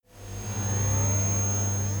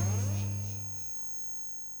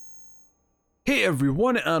Hey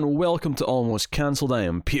everyone, and welcome to Almost Cancelled. I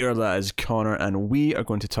am Peter, that is Connor, and we are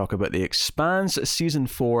going to talk about The Expanse, Season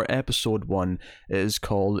 4, Episode 1. It is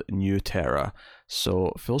called New Terra.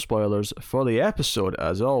 So, full spoilers for the episode,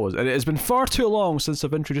 as always. And it has been far too long since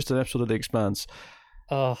I've introduced an episode of The Expanse.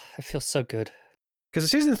 Oh, it feels so good. Because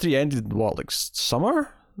Season 3 ended, what, like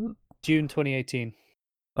summer? June 2018.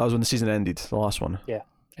 That was when the season ended, the last one. Yeah,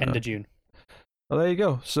 end of June. Well, there you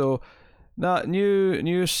go. So,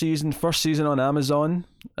 new season, first season on Amazon,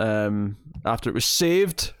 after it was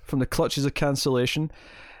saved from the clutches of cancellation.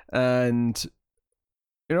 And,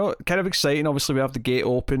 you know, kind of exciting. Obviously, we have the gate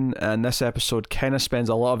open, and this episode kind of spends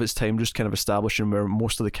a lot of its time just kind of establishing where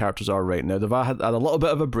most of the characters are right now. They've had a little bit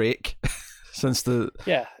of a break since the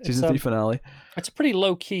season 3 finale. It's a pretty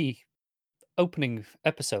low-key opening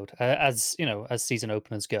episode, as season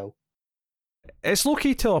openers go. It's low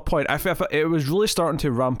key to a point. It was really starting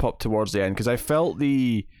to ramp up towards the end because I felt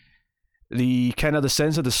the kind of the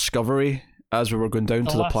sense of discovery as we were going down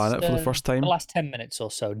to the planet for the first time. The last 10 minutes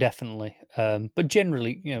or so, definitely. But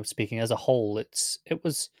generally, speaking as a whole, it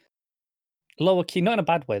was lower key, not in a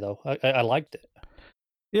bad way though. I liked it.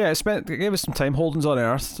 Yeah, it gave us some time. Holden's on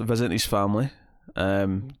Earth visiting his family.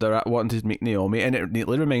 They're wanting to meet Naomi, and it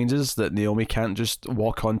neatly reminds us that Naomi can't just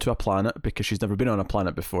walk onto a planet because she's never been on a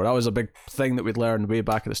planet before. That was a big thing that we'd learned way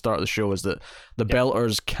back at the start of the show, is that the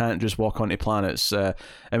Belters can't just walk onto planets. I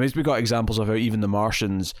mean, we got examples of how even the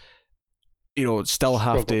Martians, still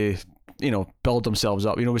have to, build themselves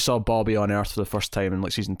up. We saw Bobby on Earth for the first time in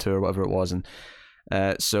like season 2 or whatever it was, and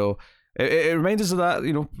so. It reminds us of that,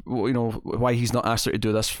 why he's not asked her to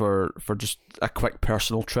do this for just a quick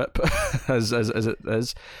personal trip, as it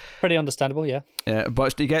is. Pretty understandable, yeah.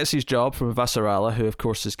 But he gets his job from Vasarala, who of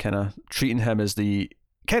course is kind of treating him as the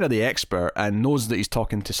expert, and knows that he's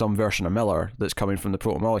talking to some version of Miller that's coming from the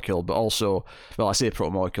proto-molecule, but also, well, I say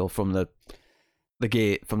proto-molecule from the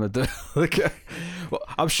gate, from the well,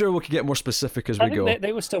 I'm sure we could get more specific as we go.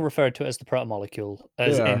 They were still referred to it as the proto-molecule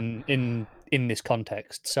in this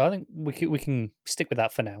context, so I think we can stick with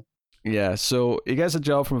that for now. Yeah, so he gets a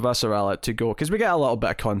job from Vasarala to go, because we get a little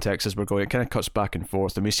bit of context as we're going. It kind of cuts back and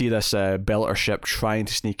forth, and we see this Belter ship trying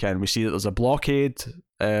to sneak in. We see that there's a blockade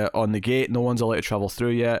on the gate. No one's allowed to travel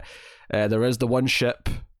through yet. There is the one ship,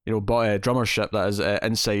 drummer ship that is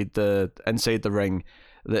inside the ring,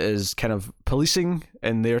 that is kind of policing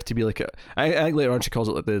in there to be like I think later on she calls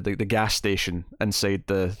it like the gas station inside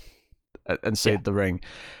the ring.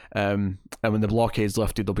 And when the blockade's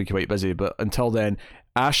lifted, they'll be quite busy. But until then,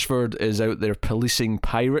 Ashford is out there policing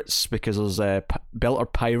pirates, because there's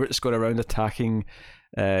Belter pirates going around attacking,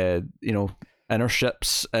 inner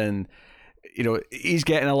ships, and he's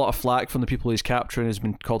getting a lot of flack from the people he's capturing. He's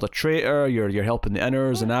been called a traitor. You're helping the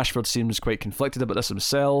inners, and Ashford seems quite conflicted about this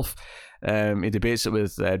himself. He debates it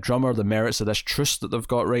with Drummer, the merits of this truce that they've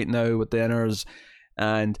got right now with the inners,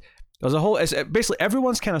 and there's a whole. Basically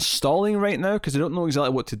everyone's kind of stalling right now because they don't know exactly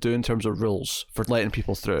what to do in terms of rules for letting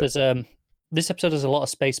people through. There's this episode has a lot of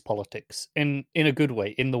space politics in a good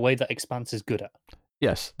way, in the way that Expanse is good at.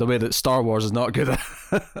 Yes, the way that Star Wars is not good at.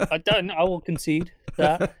 I will concede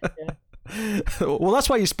that. Yeah. Well, that's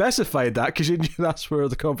why you specified that, because you knew that's where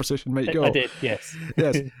the conversation might go. I did, yes.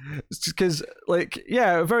 Yes, because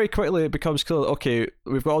very quickly it becomes clear. Okay,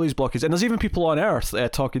 we've got all these blockades, and there's even people on Earth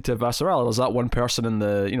talking to Vasarala. There's that one person in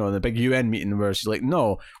the in the big UN meeting where she's like,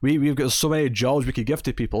 "No, we've got so many jobs we could give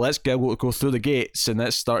to people. Let's go through the gates and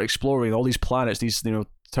let's start exploring all these planets. These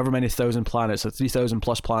however many thousand planets, 3,000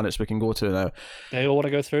 plus planets we can go to now. They all want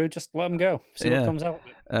to go through, just let them go. See what comes out of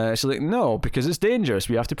it. So like, no, because it's dangerous.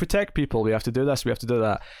 We have to protect people. We have to do this. We have to do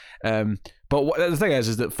that. But the thing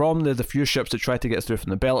is that from the few ships that tried to get through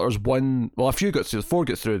from the Belters, a few got through. 4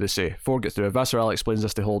 get through, they say. 4 get through. Vasarala explains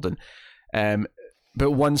this to Holden.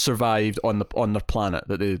 But one survived on their planet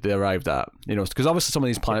that they arrived at. Because obviously some of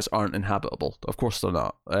these planets aren't inhabitable. Of course they're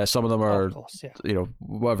not. Some of them are, of course, yeah.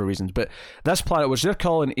 Whatever reasons. But this planet, which they're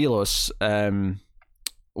calling Elos,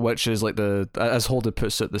 which is like as Holden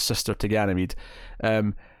puts it, the sister to Ganymede.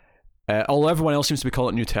 Although everyone else seems to be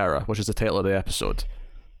calling it New Terra, which is the title of the episode.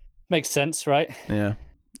 Makes sense, right? Yeah.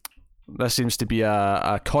 This seems to be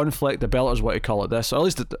a conflict. The Belters want to call it this, or at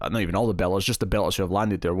least not even all the Belters, just the Belters who have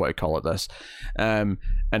landed there want to call it this. And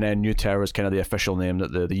then New Terra is kind of the official name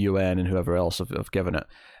that the UN and whoever else have given it,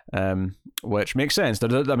 which makes sense.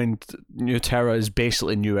 I mean, New Terra is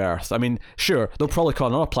basically New Earth. I mean, sure, they'll probably call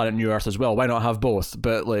another planet New Earth as well. Why not have both?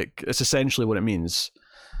 But it's essentially what it means.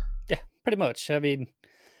 Yeah, pretty much. I mean,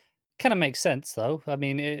 kind of makes sense though. I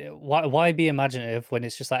mean, why be imaginative when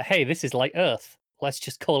it's just like, hey, this is like Earth. Let's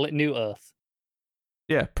just call it New Earth.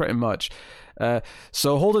 Yeah, pretty much.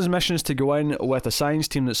 So Holden's mission is to go in with a science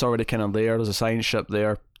team that's already kind of there. There's a science ship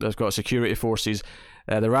there. There's got security forces.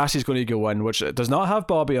 The Rassie's going to go in, which does not have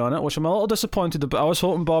Bobby on it, which I'm a little disappointed about. I was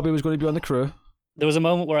hoping Bobby was going to be on the crew. There was a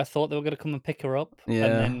moment where I thought they were going to come and pick her up,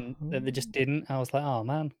 Yeah. and then they just didn't. I was like, oh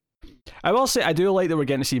man. I will say I do like that we're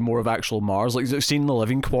getting to see more of actual Mars. Like seeing the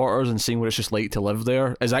living quarters and seeing what it's just like to live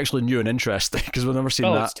there is actually new and interesting because we've never seen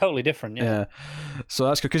that. Oh, it's totally different. Yeah. So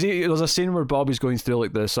that's good because there's a scene where Bobby's going through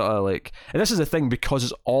like the sort of like, and this is the thing because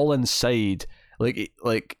it's all inside.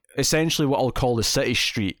 Like essentially what I'll call the city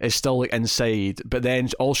street is still like inside, but then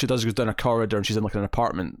all she does is go down a corridor and she's in like an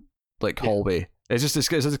apartment like hallway. It's just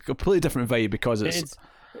it's a completely different vibe because it's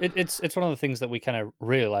one of the things that we kind of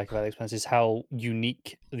really like about Expanse is how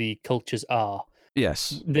unique the cultures are.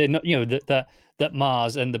 Yes, they're not, that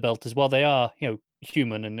Mars and the Belt as well. They are,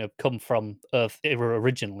 human and have come from Earth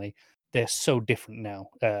originally. They're so different now,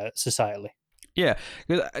 societally. Yeah,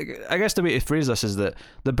 I guess the way to phrase this is that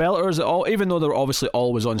the Belters, even though they're obviously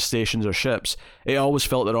always on stations or ships, it always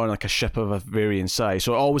felt they're on like a ship of a varying size.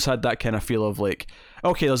 So it always had that kind of feel of like,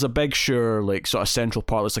 okay, there's a big, sure, like sort of central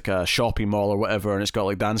part that's like a shopping mall or whatever, and it's got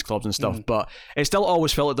like dance clubs and stuff, but it still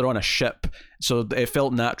always felt like they're on a ship. So it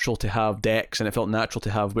felt natural to have decks, and it felt natural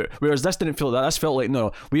to have. Whereas this didn't feel like that. This felt like,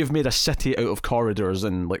 no, we have made a city out of corridors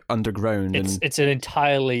and like underground. It's an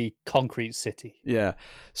entirely concrete city. Yeah,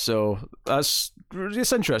 so it's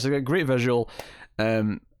interesting. A great visual.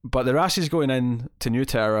 But the Rassie's going in to New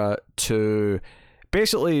Terra to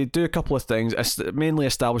basically do a couple of things. Mainly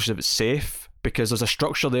establish if it's safe, because there's a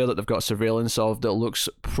structure there that they've got surveillance of that looks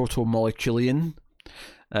proto-moleculian,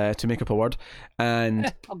 to make up a word.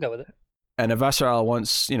 And I'll go with it. And Avasarala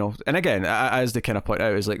wants, and again, as they kind of point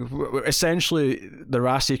out, is like, essentially the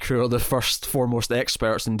Rassi crew are the foremost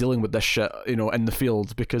experts in dealing with this shit, in the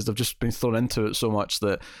field, because they've just been thrown into it so much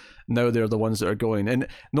that now they're the ones that are going. And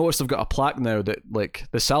notice they've got a plaque now that, like,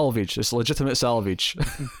 the salvage, it's legitimate salvage.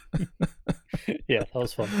 Yeah, that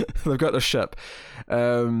was fun. They've got their ship,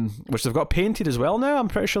 which they've got painted as well now. I'm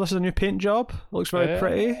pretty sure this is a new paint job. It looks very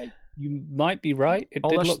pretty. You might be right. It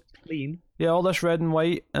did look clean. Yeah, all this red and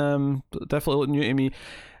white definitely look new to me.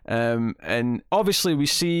 And obviously we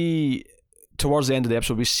see, towards the end of the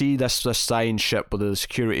episode, we see this science ship with a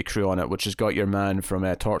security crew on it, which has got your man from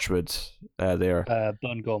Torchwood there.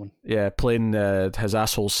 Burn Gorman. Yeah, playing his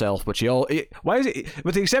asshole self, which why is it,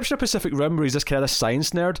 with the exception of Pacific Rim, where he's this kind of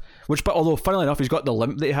science nerd, but although funnily enough he's got the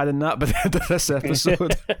limp that he had in that, but the end of this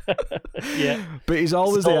episode. Yeah. But he's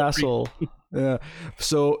always the asshole. Yeah.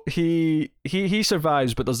 So he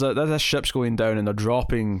survives, but there's this ship's going down and they're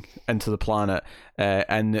dropping into the planet,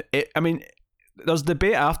 and there's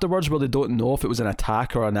debate afterwards where they don't know if it was an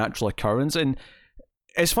attack or a natural occurrence. And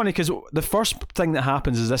it's funny because the first thing that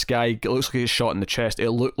happens is this guy, it looks like he's shot in the chest.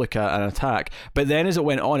 It looked like an attack, but then as it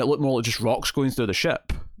went on, it looked more like just rocks going through the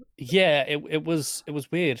ship. Yeah, it was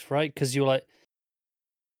weird, right? Because you're like,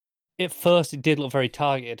 at first it did look very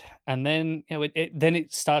targeted, and then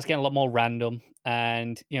it starts getting a lot more random,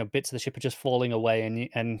 and bits of the ship are just falling away,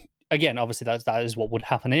 and again, obviously that is what would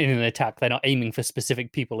happen in an attack. They're not aiming for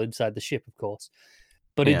specific people inside the ship, of course,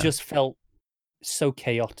 but it just felt so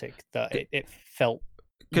chaotic that it felt.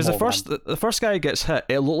 Because the first guy gets hit,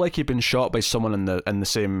 it looked like he'd been shot by someone in the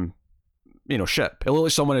same ship. It looked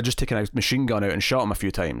like someone had just taken a machine gun out and shot him a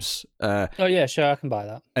few times. Oh yeah, sure, I can buy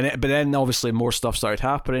that. But then obviously more stuff started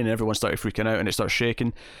happening, and everyone started freaking out, and it started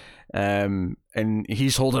shaking. And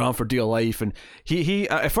he's holding on for dear life, and he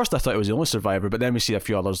at first I thought he was the only survivor, but then we see a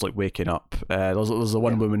few others like waking up. There's the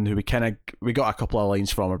one woman who we got a couple of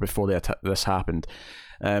lines from her before this happened.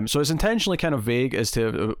 So it's intentionally kind of vague as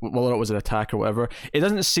to whether or not it was an attack or whatever. It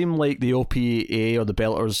doesn't seem like the OPA or the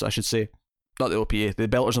Belters, I should say, not the OPA, the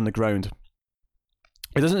Belters on the ground.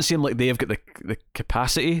 It doesn't seem like they've got the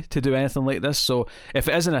capacity to do anything like this. So if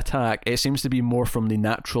it is an attack, it seems to be more from the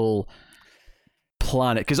natural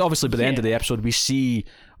planet. Because obviously by the end of the episode, we see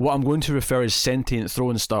what I'm going to refer as sentient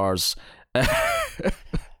throwing stars.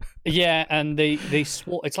 Yeah, and it's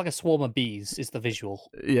like a swarm of bees is the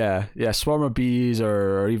visual. Yeah, swarm of bees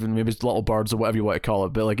or even maybe little birds or whatever you want to call it.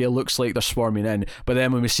 But like it looks like they're swarming in. But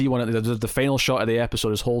then when we see one, the final shot of the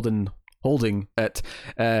episode is holding it.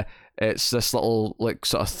 It's this little like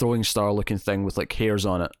sort of throwing star looking thing with like hairs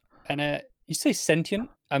on it. And you say sentient?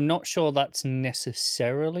 I'm not sure that's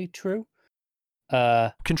necessarily true.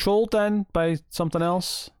 Controlled then by something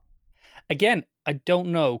else? Again, I don't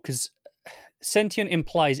know, because sentient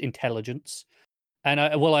implies intelligence, and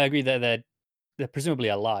I agree that they're presumably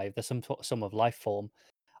alive. There's some of life form.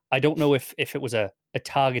 I don't know if it was a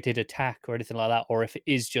targeted attack or anything like that, or if it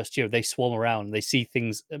is just they swarm around, they see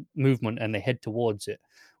things movement and they head towards it,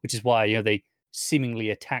 which is why they seemingly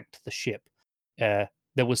attacked the ship, there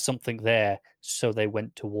was something there, so they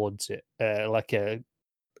went towards it, like a,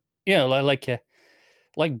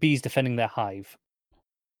 like bees defending their hive.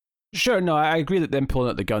 Sure, no, I agree that them pulling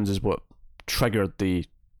out the guns is what triggered the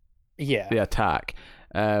attack.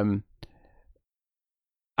 I'd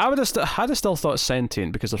have still thought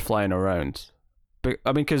sentient because they're flying around. But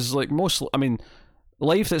I mean, because like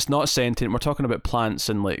life that's not sentient, we're talking about plants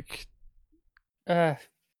and like,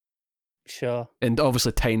 sure, and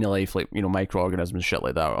obviously tiny life, like microorganisms and shit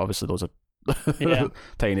like that. Obviously, those are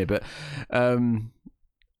tiny, but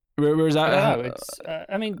where's that? I don't know, it's.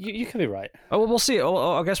 I mean, you could be right. Oh, we'll see.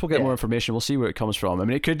 I guess we'll get more information. We'll see where it comes from. I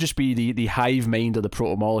mean, it could just be the hive mind of the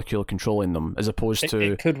protomolecule controlling them, as opposed to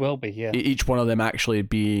it could well be, yeah. Each one of them actually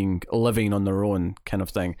being living on their own, kind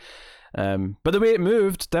of thing. But the way it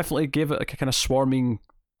moved definitely gave it like a kind of swarming,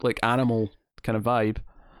 like animal kind of vibe.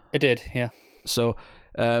 It did, yeah. So,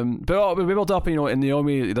 but we build up, and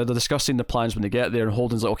Naomi, they're discussing the plans when they get there, and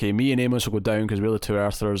Holden's like, okay, me and Amos will go down because we're the two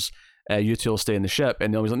Earthers. You two will stay in the ship,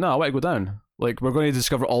 and Naomi's like, no, I want to go down. Like, we're going to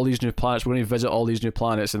discover all these new planets. We're going to visit all these new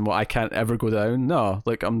planets, and what, I can't ever go down? No,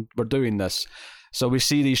 like we're doing this. So we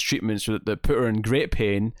see these treatments that put her in great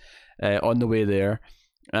pain on the way there.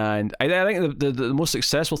 And I think the most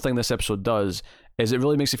successful thing this episode does is it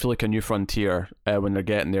really makes it feel like a new frontier when they're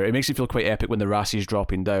getting there. It makes it feel quite epic when the Rassi's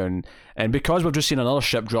dropping down, and because we've just seen another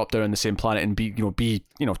ship drop down on the same planet and be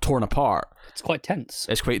torn apart. It's quite tense.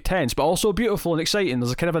 It's quite tense, but also beautiful and exciting.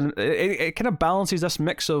 There's a kind of it kind of balances this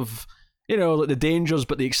mix of like the dangers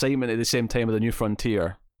but the excitement at the same time of the new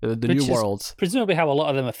frontier, the new world. Presumably how a lot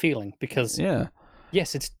of them are feeling, because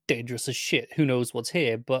yes, it's dangerous as shit. Who knows what's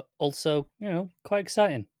here, but also, quite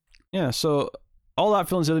exciting. Yeah, so all that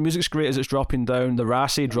feelings there. The music's great as it's dropping down. The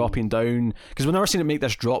Rassi dropping down, because we've never seen it make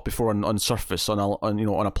this drop before on surface on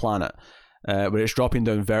a planet, where it's dropping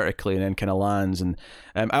down vertically and then kind of lands. And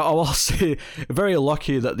I will say, very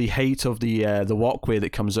lucky that the height of the walkway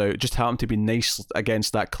that comes out just happened to be nice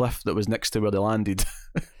against that cliff that was next to where they landed.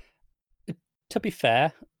 To be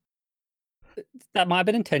fair, that might have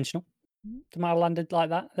been intentional. They might have landed like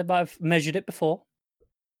that. They might have measured it before.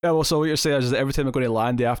 Yeah, well, so what you're saying is that every time they're going to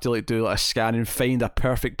land, they have to do a scan and find a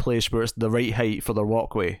perfect place where it's the right height for their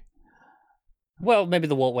walkway. Well, maybe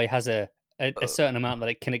the walkway has a certain amount that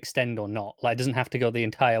it can extend or not. Like, it doesn't have to go the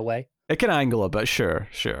entire way. It can angle a bit, sure.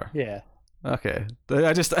 Yeah. Okay.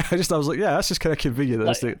 I was like, yeah, that's just kind of convenient.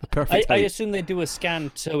 That's the perfect height. I assume they do a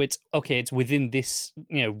scan, so it's within this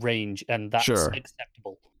range, and that's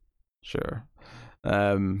acceptable. Sure.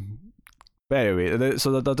 But anyway,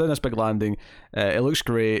 so they're doing this big landing. It looks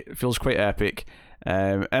great. It feels quite epic.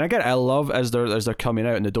 And again, I love as they're coming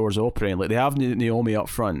out and the doors opening. Like, they have Naomi up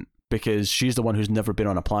front because she's the one who's never been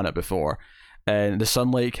on a planet before, and the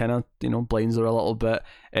sunlight kind of blinds her a little bit.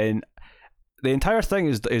 And the entire thing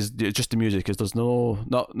is just the music, because there's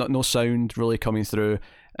no sound really coming through.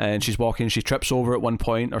 And she's walking. She trips over at one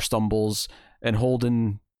point or stumbles, and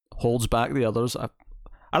Holden holds back the others.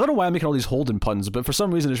 I don't know why I'm making all these Holden puns, but for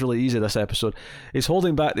some reason it's really easy this episode. He's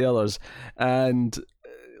holding back the others and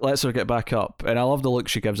lets her get back up. And I love the look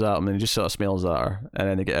she gives at him, and he just sort of smiles at her. And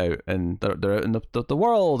then they get out, and they're out in the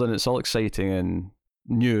world, and it's all exciting and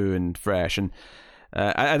new and fresh. And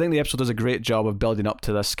I think the episode does a great job of building up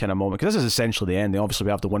to this kind of moment, because this is essentially the ending. Obviously,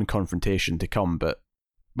 we have the one confrontation to come, but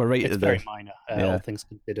we're right at the... It's very minor, all things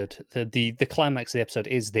considered. The climax of the episode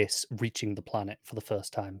is this reaching the planet for the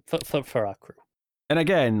first time for our crew. And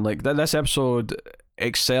again, like this episode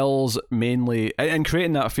excels mainly in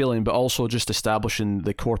creating that feeling, but also just establishing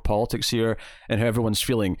the core politics here and how everyone's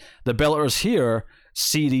feeling. The Belters here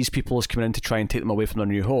see these people as coming in to try and take them away from their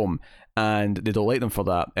new home, and they don't like them for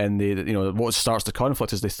that. And they, what starts the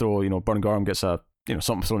conflict is they throw, Burn Gorham gets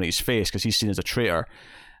something thrown at his face because he's seen as a traitor.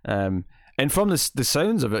 And from the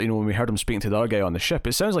sounds of it, when we heard him speaking to the other guy on the ship,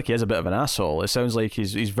 it sounds like he is a bit of an asshole. It sounds like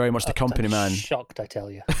he's very much the company man. Shocked, I tell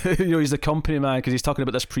you. He's the company man because he's talking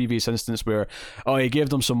about this previous instance where, he gave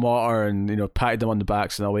them some water and patted them on the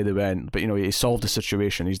backs and away they went. But he solved the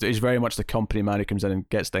situation. He's very much the company man who comes in and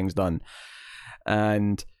gets things done.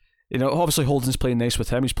 And obviously Holden's playing nice with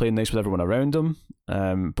him. He's playing nice with everyone around him.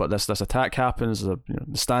 But this attack happens. The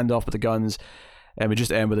standoff with the guns. And we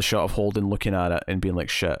just end with a shot of Holden looking at it and being like,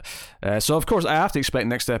 shit. So, of course, I have to expect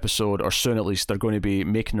next episode, or soon at least, they're going to be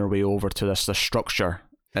making their way over to this structure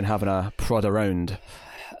and having a prod around.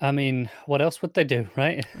 I mean, what else would they do,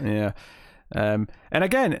 right? Yeah. And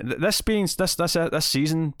again, this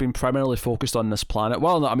season being primarily focused on this planet.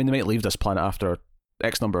 Well, they might leave this planet after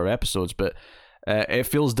X number of episodes, but it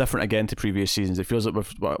feels different again to previous seasons. It feels like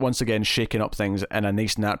we've once again shaken up things in a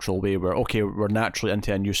nice, natural way where, okay, we're naturally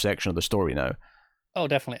into a new section of the story now. Oh,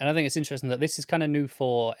 definitely. And I think it's interesting that this is kind of new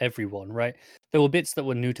for everyone, right? There were bits that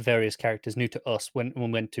were new to various characters, new to us when we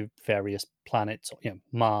went to various planets, or,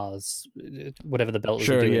 Mars, whatever the Belters were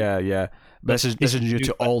Sure, doing. yeah, yeah. But But this this is is new new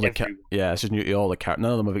to for all the everyone. yeah, this is new to all the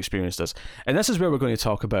none of them have experienced this, and this is where we're going to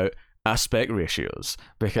talk about aspect ratios Oh,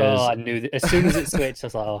 because I knew that. As soon as it switched, I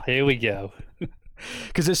was like, oh, here we go.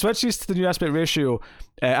 it switches to the new aspect ratio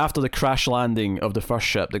after the crash landing of the first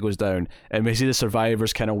ship that goes down, and we see the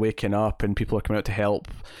survivors kind of waking up and people are coming out to help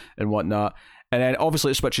and whatnot, and then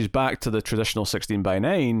obviously it switches back to the traditional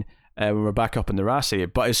 16:9 when we're back up in the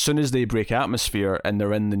Rassi. But as soon as they break atmosphere and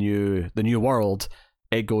they're in the new world,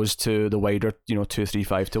 it goes to the wider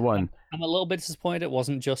 2-3-5-1. I'm a little bit disappointed it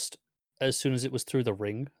wasn't just as soon as it was through the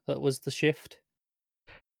ring that was the shift.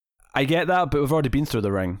 I get that, but we've already been through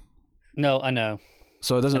the ring. No, I know.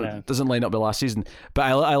 So it doesn't line up with last season. But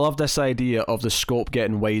I love this idea of the scope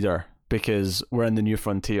getting wider because we're in the new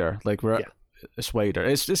frontier. Like it's wider.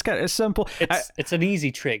 It's simple. It's an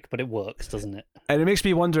easy trick, but it works, doesn't it? And it makes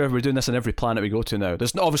me wonder if we're doing this on every planet we go to now.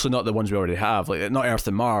 There's obviously not the ones we already have, like not Earth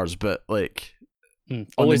and Mars, but like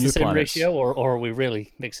always the same planets. ratio, or are we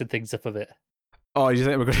really mixing things up a bit? Oh, you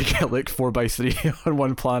think we're going to get like 4x3 on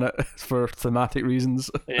one planet for thematic reasons?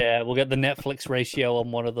 Yeah, we'll get the Netflix ratio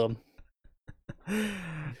on one of them.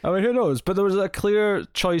 I mean, who knows? But there was a clear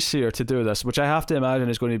choice here to do this, which I have to imagine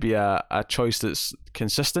is going to be a choice that's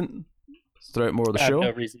consistent throughout more of the show. I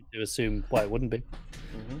have no reason to assume why it wouldn't be.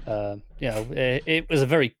 It was a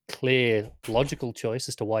very clear, logical choice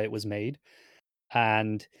as to why it was made.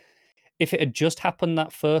 And if it had just happened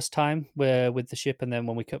that first time with the ship, and then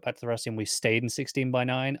when we cut back to the rest and we stayed in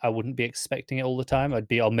 16:9, I wouldn't be expecting it all the time. I'd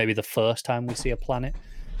be, maybe the first time we see a planet.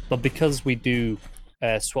 But because we do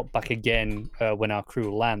swap back again when our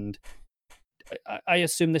crew land, I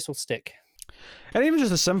assume this will stick. And even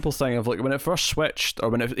just a simple thing of like when it first switched, or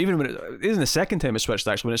when it isn't the second time it switched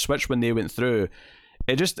actually, when it switched when they went through,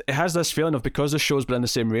 it has this feeling of because the show's been in the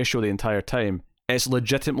same ratio the entire time, it's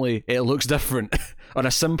legitimately, it looks different. On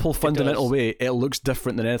a simple fundamental way, it looks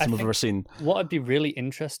different than anything we've ever seen. What would be really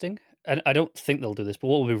interesting, and I don't think they'll do this, but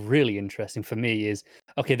what would be really interesting for me is,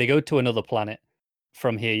 okay, they go to another planet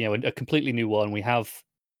from here, a completely new one. We have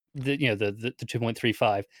the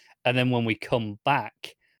 2.35, and then when we come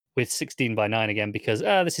back with 16:9 again, because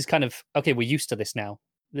this is kind of okay, we're used to this now.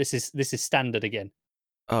 This is standard again.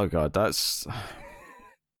 Oh god, that's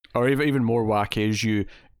or even more wacky as you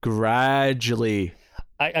gradually.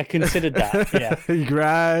 I considered that. Yeah, you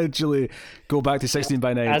gradually go back to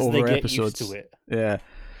 16:9 as over they get episodes. Used to it. Yeah.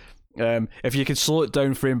 If you could slow it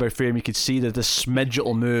down frame by frame, you could see that the smidge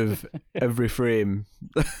will move every frame.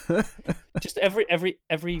 Just every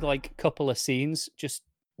like couple of scenes, just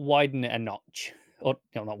widen it a notch, or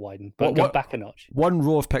not widen, but go back a notch. One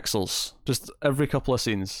row of pixels, just every couple of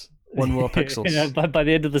scenes. One row of pixels. By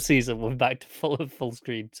the end of the season, we're back to full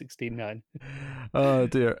screen 16:9. Oh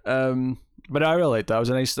dear. But I really liked that. It was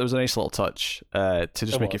a nice little touch to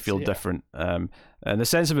just make it feel different. And the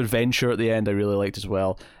sense of adventure at the end I really liked as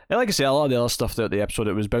well. And like I say, a lot of the other stuff throughout the episode,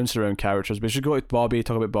 it was bouncing around characters. But we should go to Bobby,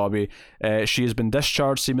 talk about Bobby. She has been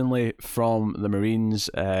discharged seemingly from the Marines.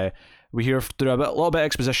 We hear through a little bit of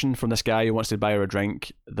exposition from this guy who wants to buy her a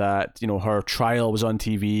drink that her trial was on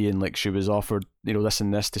TV and like she was offered this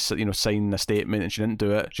and this to sign a statement and she didn't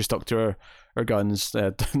do it. She stuck to her guns.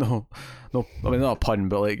 No, I mean not a pun,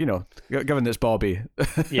 but like given it's Bobby.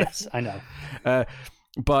 Yes, I know.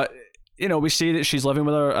 But we see that she's living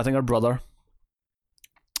with her brother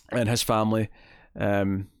and his family.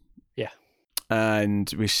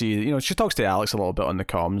 And we see, she talks to Alex a little bit on the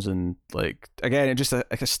comms, and like again, it just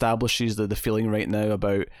establishes the feeling right now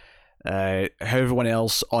about how everyone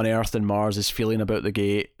else on Earth and Mars is feeling about the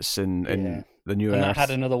gates and the new Earth. And I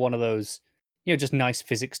had another one of those, just nice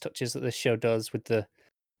physics touches that this show does with the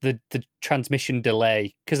transmission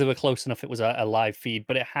delay, because they were close enough. It was a live feed,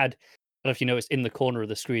 but it had, I don't know if you noticed, in the corner of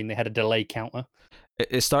the screen they had a delay counter.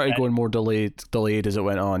 It started going more delayed as it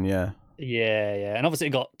went on. Yeah. Yeah, and obviously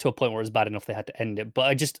it got to a point where it was bad enough they had to end it.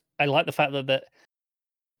 But I like the fact that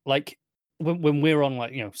like when we're on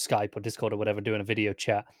like Skype or Discord or whatever doing a video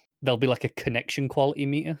chat, there'll be like a connection quality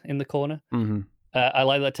meter in the corner. Mm-hmm. I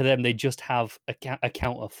like that to them. They just have a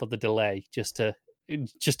counter for the delay, just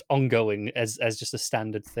ongoing as just a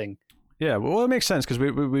standard thing. Yeah, well, it makes sense because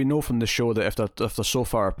we know from the show that if they're so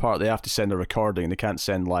far apart, they have to send a recording. They can't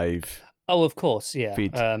send live. Oh, of course, yeah.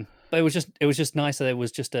 Feed. But it was just nice that it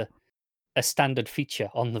was just a standard feature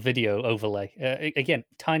on the video overlay. Again,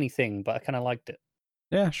 tiny thing, but I kind of liked it.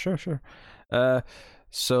 Yeah, sure.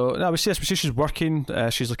 So now we see she's working.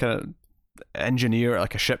 She's like an engineer at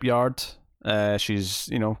like a shipyard. She's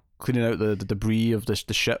cleaning out the debris of the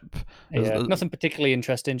ship. Yeah, nothing particularly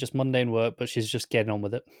interesting, just mundane work, but she's just getting on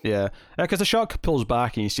with it. Yeah, because the shot pulls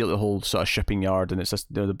back and you see like, the whole sort of shipping yard, and it's just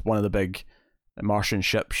one of the big Martian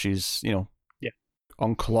ships. She's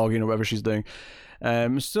unclogging or whatever she's doing.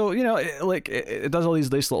 So it does all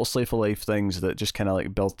these nice little slice of life things that just kind of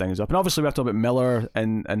like build things up. And obviously we have to talk about Miller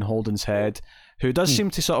and Holden's head, who does seem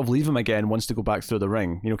to sort of leave him again once they go back through the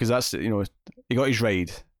ring. Because that's he got his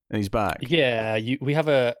raid and he's back. Yeah, we have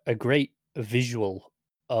a great visual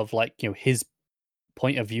of like his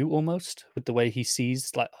point of view almost with the way he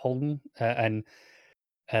sees like Holden and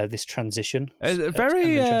this transition. It's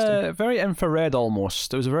very infrared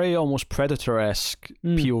almost. It was a very almost Predator-esque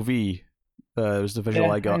POV. It was the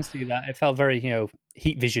visual I got. I can see that. It felt very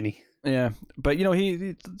heat visiony. Yeah, but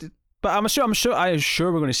but I'm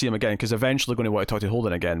sure we're going to see him again because eventually we're going to want to talk to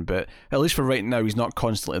Holden again. But at least for right now, he's not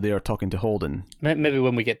constantly there talking to Holden. Maybe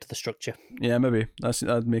when we get to the structure. Yeah, maybe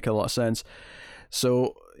that'd make a lot of sense.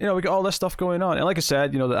 So we got all this stuff going on, and like I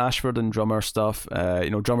said, the Ashford and Drummer stuff.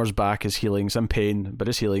 Drummer's back is healing, he's in pain, but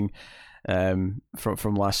is healing. From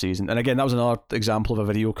last season, and again that was another example of a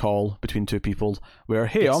video call between two people where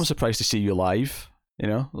yes. I'm surprised to see you live.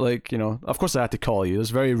 Of course I had to call you.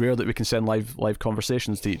 It's very rare that we can send live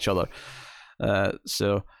conversations to each other.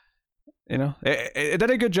 So it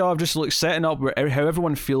did a good job just like setting up how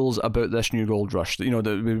everyone feels about this new gold rush.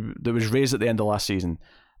 That was raised at the end of last season.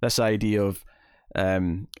 This idea of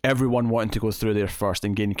everyone wanting to go through there first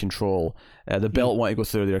and gain control. The Belt want to go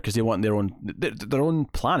through there because they want their own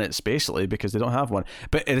planets basically because they don't have one.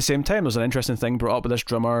 But at the same time, there's an interesting thing brought up with this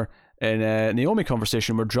Drummer and Naomi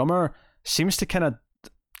conversation where Drummer seems to kind of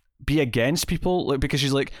be against people, like because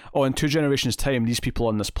she's like, oh, in 2 generations' time, these people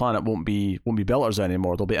on this planet won't be Belters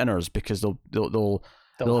anymore. They'll be Inners because they'll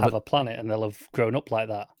have a planet and they'll have grown up like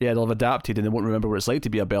that. Yeah, they'll have adapted and they won't remember what it's like to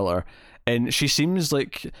be a Belter. And she seems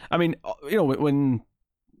like, I mean, when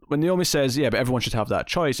Naomi says, yeah, but everyone should have that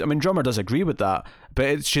choice, I mean, Drummer does agree with that,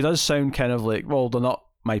 but she does sound kind of like, well, they're not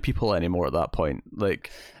my people anymore at that point.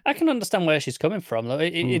 Like, I can understand where she's coming from.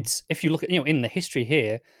 It's if you look at, in the history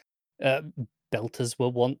here, Belters were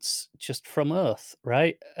once just from Earth,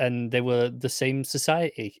 right? And they were the same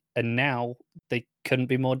society, and now they couldn't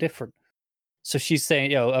be more different. So she's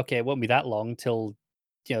saying, okay, it won't be that long till,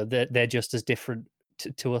 they're just as different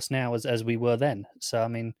to us now as we were then. So, I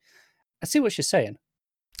mean, I see what she's saying.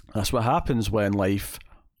 That's what happens when life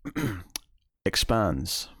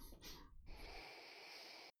expands.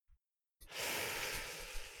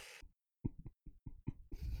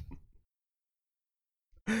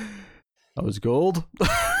 That was gold.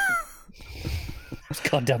 It's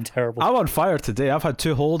goddamn terrible. I'm on fire today. I've had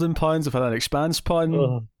 2 Holden puns. I've had an Expanse pun.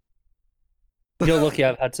 Ugh. You're lucky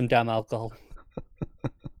I've had some damn alcohol.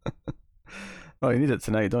 Oh, you need it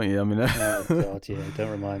tonight, don't you? I mean, oh god, yeah, don't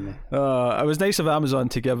remind me. It was nice of Amazon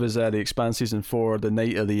to give us the Expanse season 4 the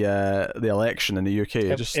night of the election in the UK.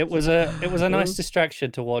 It was a nice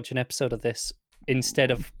distraction to watch an episode of this instead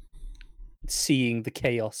of seeing the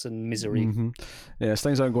chaos and misery. Mm-hmm. Yes,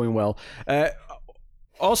 things aren't going well.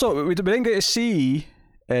 Also, we didn't get to see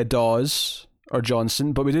Dawes or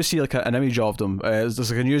Johnson, but we do see like an image of them. There's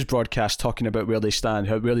like a news broadcast talking about where they stand,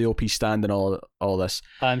 where the OP stand, and all this.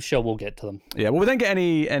 I'm sure we'll get to them. Yeah, well, we didn't get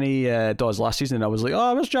any Dawes last season, and I was like,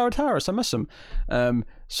 oh, I miss Jared Harris, I miss him.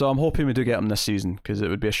 So I'm hoping we do get him this season because it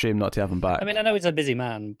would be a shame not to have him back. I mean, I know he's a busy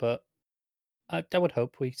man, but I would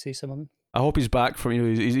hope we see some of him. I hope he's back from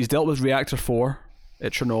he's dealt with Reactor 4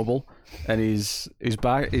 at Chernobyl, and he's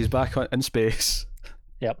back in space.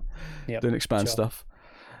 Yep. Doing Expanse stuff.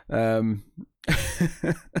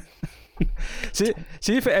 see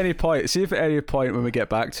if at any point when we get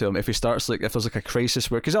back to him, if he starts like if there's like a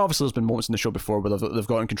crisis where, because obviously there's been moments in the show before where they've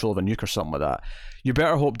gotten control of a nuke or something like that, you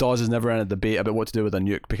better hope Dawes has never in a debate about what to do with a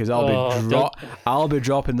nuke, because I'll be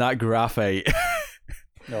dropping that graphite.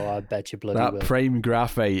 No, I bet you bloody that will. Prime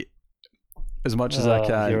graphite as much as I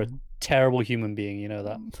can. You're a terrible human being, you know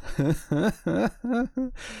that.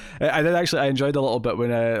 I enjoyed a little bit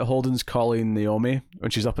when Holden's calling Naomi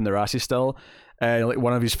when she's up in the Rassie still, and like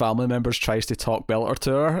one of his family members tries to talk Belter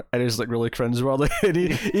to her, and it's like really cringeworthy. And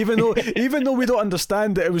even though we don't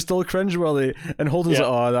understand it, it was still cringeworthy. And Holden's like,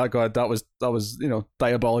 "Oh, that god, that was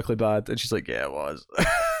diabolically bad," and she's like, "Yeah, it was."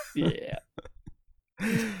 Yeah.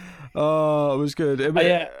 Oh, it was good.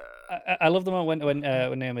 I love the moment when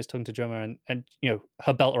Naomi's talking to Drummer and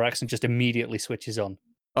her Belter accent just immediately switches on.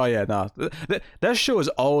 Oh yeah, no. This show has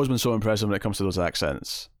always been so impressive when it comes to those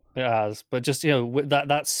accents. It has, but just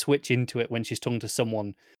that switch into it when she's talking to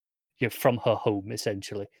someone from her home,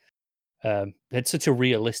 essentially. It's such a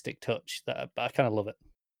realistic touch that I kind of love it.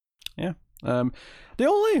 Yeah. The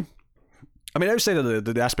only I mean, outside of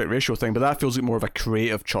the aspect ratio thing, but that feels like more of a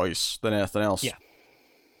creative choice than anything else. Yeah.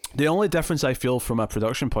 The only difference I feel from a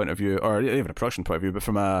production point of view, or even a production point of view, but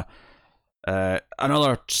from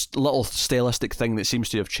another little stylistic thing that seems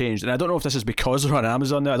to have changed, and I don't know if this is because they're on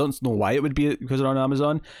Amazon now. I don't know why it would be because they're on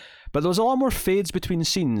Amazon, but there was a lot more fades between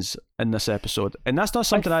scenes in this episode, and that's not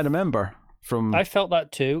something I remember from. I felt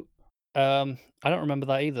that too. I don't remember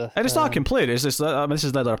that either. And it's not a complaint. It's just this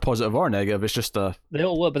is neither a positive or negative. It's just a. They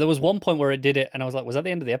all were, but there was one point where it did it, and I was like, "Was that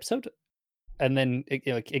the end of the episode?" And then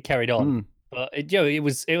it carried on. But it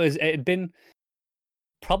had been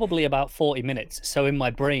probably about 40 minutes. So in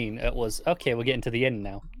my brain, it was okay. We're getting to the end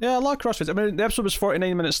now. Yeah, a lot of crossfits. I mean, the episode was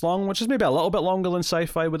 49 minutes long, which is maybe a little bit longer than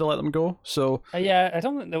Sci-Fi would have let them go. So yeah, I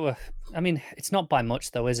don't think there were. I mean, it's not by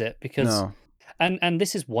much though, is it? Because no. And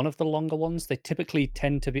this is one of the longer ones. They typically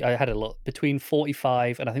tend to be. I had a look between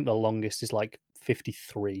 45 and I think the longest is like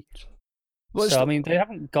 53. Well, so I mean, they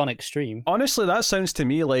haven't gone extreme. Honestly, that sounds to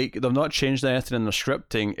me like they've not changed anything in their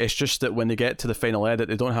scripting. It's just that when they get to the final edit,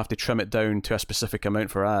 they don't have to trim it down to a specific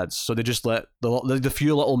amount for ads. So they just let the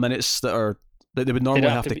few little minutes that they would normally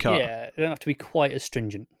have to cut. Yeah, they don't have to be quite as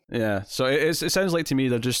stringent. Yeah, so it sounds like to me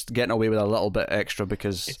they're just getting away with a little bit extra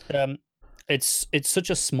because it's such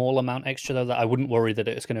a small amount extra though that I wouldn't worry that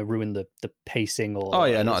it's going to ruin the pacing or. Oh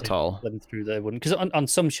yeah, not at all. Through they wouldn't, because on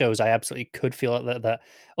some shows I absolutely could feel like that.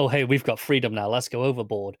 Oh hey, we've got freedom now. Let's go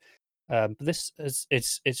overboard. But this is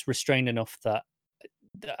it's restrained enough that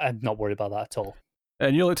I'm not worried about that at all.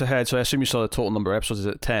 And you looked ahead, so I assume you saw the total number of episodes. Is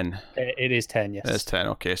it 10? It is 10, yes. It's 10,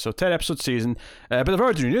 okay. So 10 episode season. But they've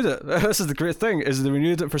already renewed it. This is the great thing, is they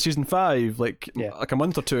renewed it for season 5 like a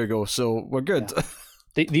month or two ago, so we're good. Yeah.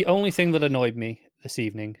 The only thing that annoyed me this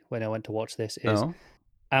evening when I went to watch this is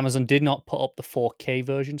Amazon did not put up the 4K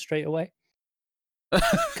version straight away.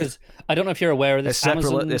 Because I don't know if you're aware of this.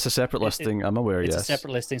 It's a separate listing, I'm aware, yes. It's a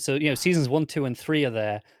separate listing. So, seasons 1, 2, and 3 are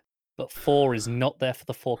there, but 4 is not there for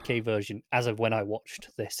the 4K version as of when I watched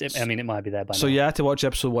this. I mean, it might be there by now. So you had to watch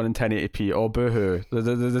episode 1 in 1080p. Oh, boo-hoo.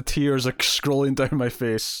 The tears are scrolling down my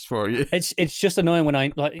face for you. It's just annoying when I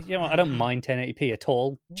don't mind 1080p at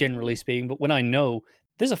all, generally speaking, but when I know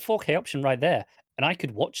there's a 4K option right there, and I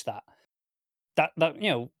could watch that,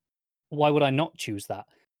 why would I not choose that?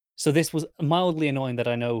 So this was mildly annoying that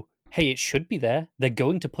I know, hey, it should be there. They're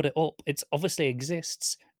going to put it up. It obviously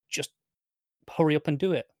exists. Just hurry up and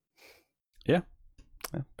do it. Yeah.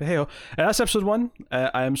 But hey, that's episode 1.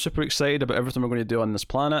 I am super excited about everything we're going to do on this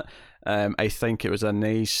planet. I think it was a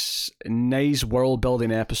nice world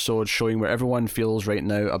building episode showing where everyone feels right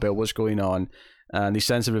now about what's going on, and the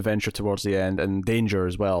sense of adventure towards the end and danger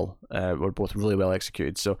as well were both really well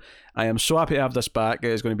executed. So I am so happy to have this back.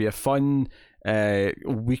 It is going to be a fun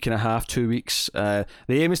week and a half, 2 weeks. The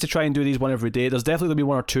aim is to try and do these one every day. There's definitely going to be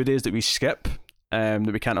 1 or 2 days that we skip.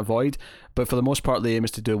 That we can't avoid, but for the most part the aim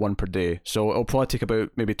is to do 1 per day, so it'll probably take about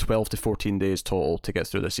maybe 12 to 14 days total to get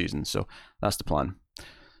through the season, so that's the plan.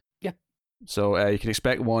 So you can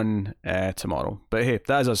expect 1 tomorrow. But hey,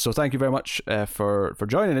 that is us. So thank you very much for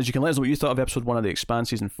joining us. You can let us know what you thought of episode 1 of the Expanse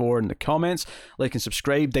season 4 in the comments. Like and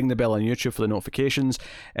subscribe, ding the bell on YouTube for the notifications.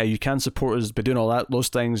 You can support us by doing all those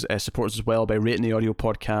things. Support us as well by rating the audio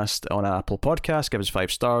podcast on Apple Podcasts. Give us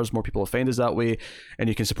 5 stars. More people will find us that way. And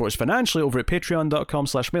you can support us financially over at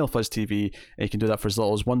patreon.com/MailFuzzTV. And you can do that for as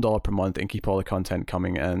little as $1 per month and keep all the content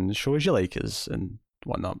coming and show as you like us and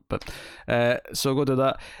whatnot. But so go do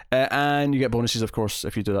that, and you get bonuses of course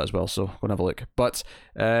if you do that as well, so go and have a look. But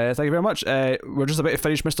thank you very much. We're just about to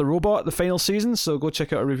finish Mr. Robot, the final season, so go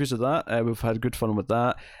check out our reviews of that. We've had good fun with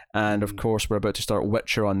that, and of course we're about to start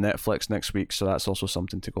Witcher on Netflix next week, so that's also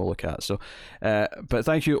something to go look at. So but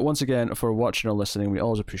thank you once again for watching or listening. We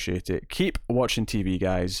always appreciate it. Keep watching TV,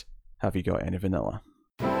 guys. Have you got any vanilla?